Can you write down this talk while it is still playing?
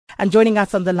And joining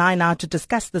us on the line now to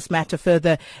discuss this matter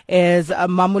further is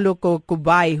Mamoloko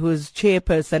Kubayi, who is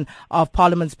chairperson of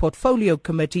Parliament's Portfolio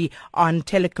Committee on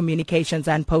Telecommunications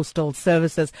and Postal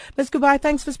Services. Ms. Kubayi,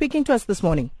 thanks for speaking to us this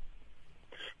morning.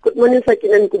 Good morning,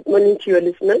 Sakin, and good morning to your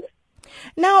listeners.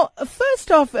 Now,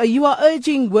 first off, you are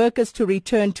urging workers to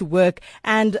return to work,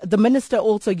 and the minister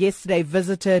also yesterday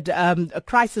visited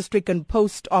crisis-stricken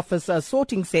post office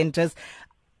sorting centres.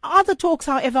 Are the talks,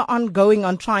 however, ongoing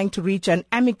on trying to reach an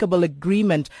amicable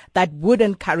agreement that would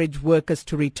encourage workers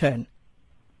to return?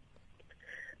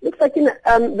 Look, Sakin,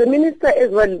 the minister as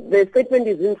well, the statement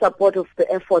is in support of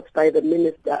the efforts by the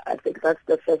minister. I think that's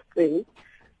the first thing.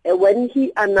 When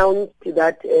he announced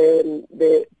that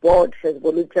the board has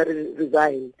voluntarily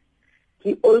resigned,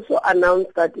 he also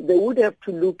announced that they would have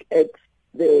to look at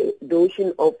the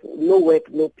notion of no work,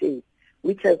 no pay,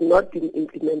 which has not been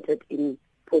implemented in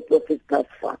post office thus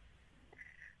far.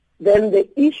 Then the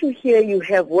issue here, you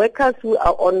have workers who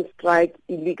are on strike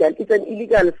illegal. It's an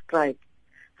illegal strike.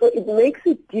 So it makes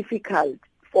it difficult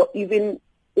for even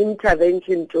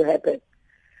intervention to happen,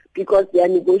 because they are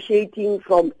negotiating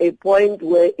from a point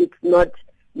where it's not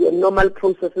your normal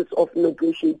processes of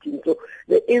negotiating. So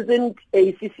there isn't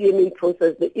a CCMA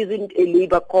process, there isn't a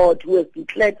labor court who has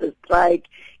declared a strike,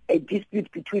 a dispute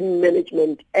between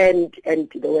management and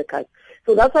the workers.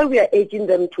 So that's why we are urging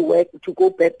them to go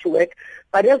back to work.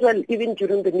 But as well, even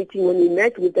during the meeting when we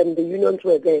met with them, the unions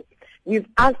were there. We've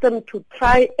asked them to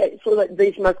try so that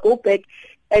they must go back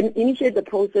and initiate the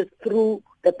process through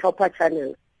the proper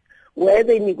channels, where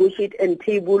they negotiate and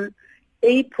table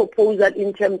a proposal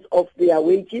in terms of their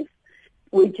wages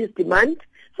demand,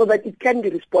 so that it can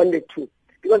be responded to.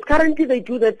 Because currently they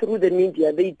do that through the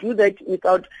media. They do that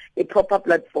without a proper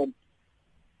platform.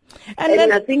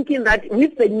 And I think in that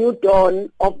with the new dawn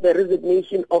of the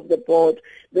resignation of the board,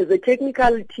 there's a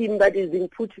technical team that is being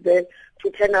put there to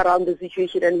turn around the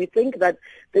situation. And we think that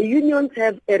the unions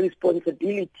have a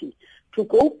responsibility to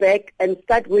go back and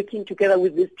start working together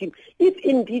with this team, if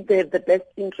indeed they have the best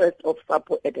interest of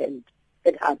SAPO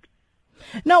at heart.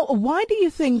 Now, why do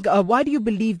you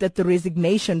believe that the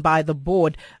resignation by the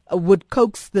board would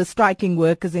coax the striking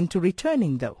workers into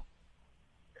returning, though?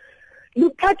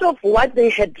 Look, part of what they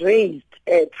had raised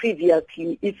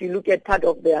previously, if you look at part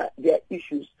of their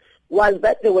issues, was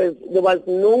that there was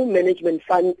no management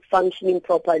functioning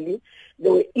properly.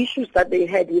 There were issues that they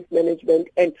had with management.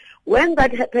 And when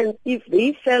that happens, if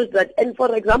they felt that, and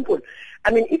for example,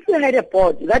 I mean, if you had a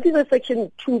board, that is a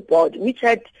Section 2 board, which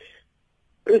had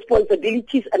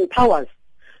responsibilities and powers.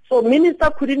 So minister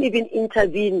couldn't even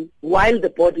intervene while the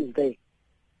board is there.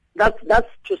 That's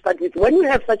to start with. When you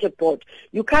have such a board,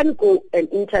 you can't go and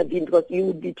intervene because you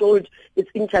would be told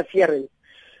it's interference.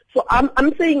 So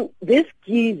I'm saying this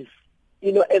gives,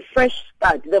 a fresh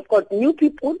start. They've got new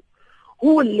people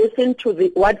who will listen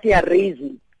to what they are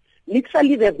raising.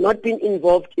 Literally, they've not been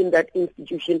involved in that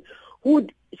institution.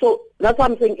 So that's why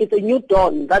I'm saying it's a new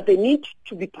dawn that they need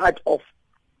to be part of,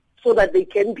 so that they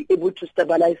can be able to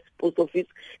stabilize post office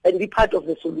and be part of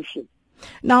the solution.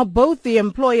 Now, both the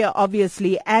employer,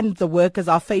 obviously, and the workers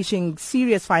are facing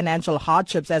serious financial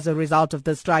hardships as a result of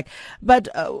the strike. But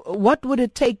what would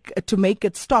it take to make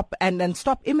it stop and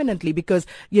stop imminently? Because,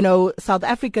 South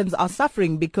Africans are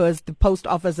suffering because the post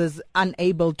office is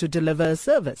unable to deliver a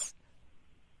service.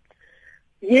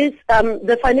 Yes,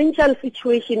 the financial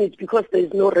situation is because there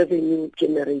is no revenue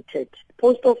generated.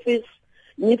 Post office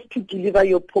needs to deliver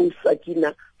your post,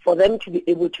 Sakina, for them to be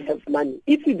able to have money.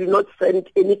 If you do not send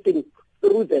anything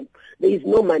through them, there is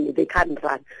no money, they can't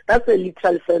run. That's the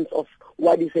literal sense of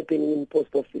what is happening in post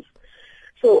office.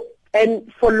 So,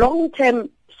 and for long-term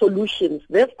solutions,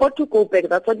 they've got to go back.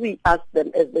 That's what we asked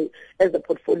them as the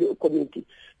portfolio committee,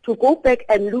 to go back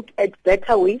and look at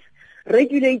better ways,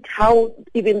 regulate how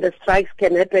even the strikes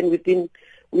can happen within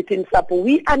SAPO.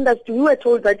 We were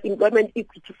told that employment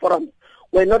equity forums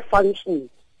were not functioning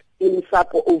in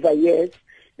SAPO over years.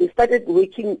 They started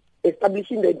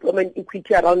establishing the employment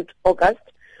equity around August,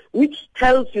 which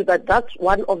tells you that that's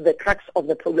one of the crux of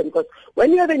the problem. Because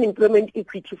when you have an employment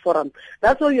equity forum,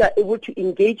 that's how you are able to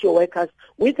engage your workers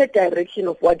with a direction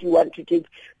of what you want to take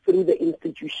through the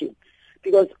institution.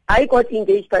 Because I got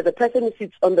engaged by the person who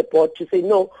sits on the board to say,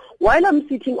 no, while I'm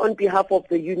sitting on behalf of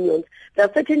the unions, there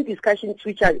are certain discussions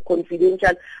which are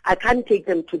confidential. I can't take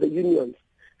them to the unions.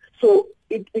 So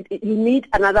you need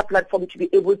another platform to be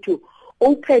able to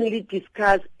openly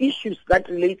discuss issues that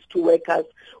relates to workers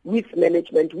with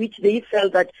management, which they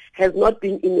felt that has not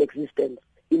been in existence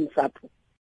in SAPO.